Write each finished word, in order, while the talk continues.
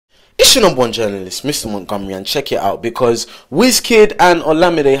It's your number one journalist, Mr. Montgomery, and check it out because Wizkd and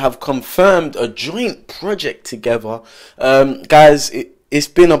Olamide have confirmed a joint project together. Guys, it's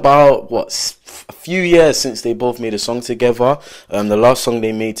been about, a few years since they both made a song together. The last song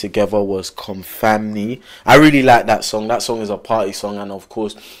they made together was Confirm Me. I really like that song. That song is a party song, and of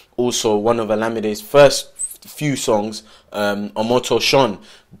course, also one of Olamide's first few songs, Omoto Shon.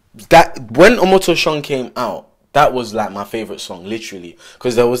 When Omoto Shon came out, that was like my favorite song, literally,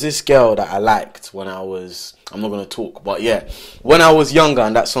 because there was this girl that I liked when I was, I'm not going to talk, but yeah, when I was younger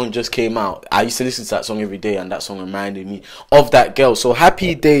and that song just came out, I used to listen to that song every day, and that song reminded me of that girl. So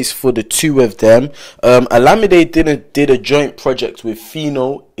happy days for the two of them. Olamide did a joint project with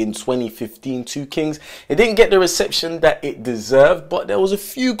Fino in 2015, Two Kings. It didn't get the reception that it deserved, but there was a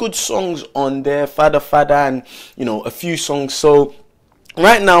few good songs on there, Fada Fada, and you know, a few songs. So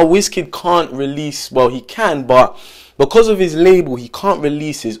right now, Wizkd can't release, well, he can, but because of his label, he can't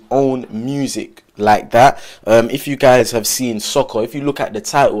release his own music like that. If you guys have seen Soccer, if you look at the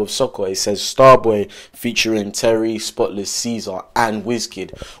title of Soccer, it says Starboy featuring Terry, Spotless, Caesar, and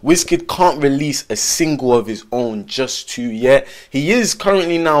Wizkd. Wizkd can't release a single of his own just yet. He is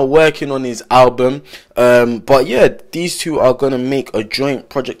currently now working on his album. But yeah, these two are going to make a joint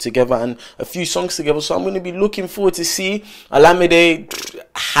project together and a few songs together. So I'm going to be looking forward to see Olamide,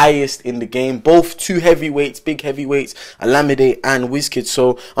 highest in the game, both two heavyweights, big heavyweights, Olamide and Wizkd.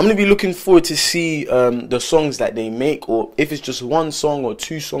 So I'm going to be looking forward to see the songs that they make, or if it's just one song or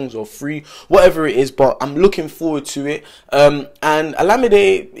two songs or three, whatever it is, but I'm looking forward to it. And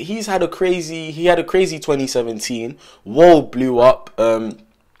Olamide, he had a crazy 2017. Whoa blew up.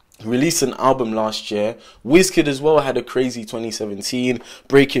 Released an album last year. Wizkd as well had a crazy 2017,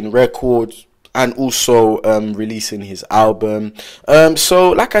 breaking records and also releasing his album.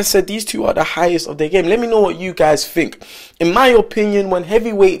 So like I said, these two are the highest of their game. Let me know what you guys think. In my opinion, when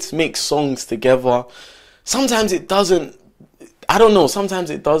heavyweights make songs together, sometimes it doesn't, I don't know,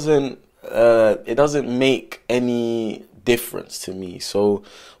 sometimes it doesn't make any difference to me. So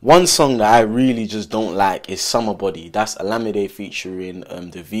one song that I really just don't like is Summer Body. That's Olamide featuring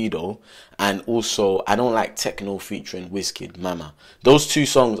Davido, and also I don't like Techno featuring Wizkid, Mama. Those two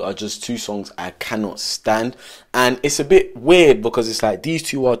songs are just two songs I cannot stand, and it's a bit weird because it's like these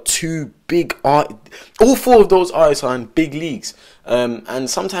two are two big art. All four of those artists are in big leagues, and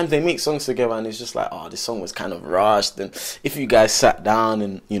sometimes they make songs together and it's just like, oh, this song was kind of rushed, and if you guys sat down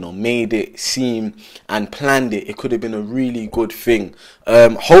and, you know, made it seem and planned it, it could have been a really good thing.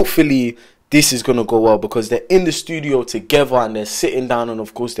 Hopefully this is gonna go well because they're in the studio together and they're sitting down and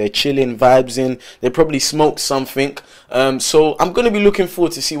of course they're chilling, vibes in. They probably smoked something. So I'm gonna be looking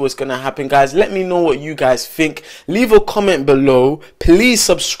forward to see what's gonna happen, guys. Let me know what you guys think. Leave a comment below. Please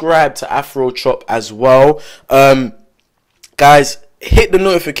subscribe to Afrochop as well. Guys, hit the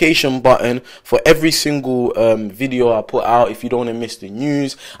notification button for every single video I put out if you don't want to miss the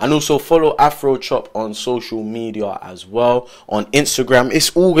news, and also follow Afrochop on social media as well. On Instagram,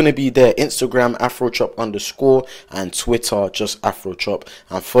 it's all going to be there. Instagram Afrochop_, and Twitter just Afrochop,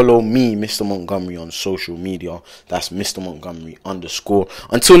 and follow me, Mr. Montgomery, on social media. That's Mr. Montgomery_.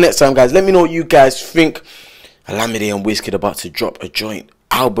 Until next time, guys, let me know what you guys think. Olamide and Wizkd about to drop a joint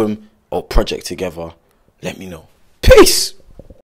album or project together. Let me know. Peace.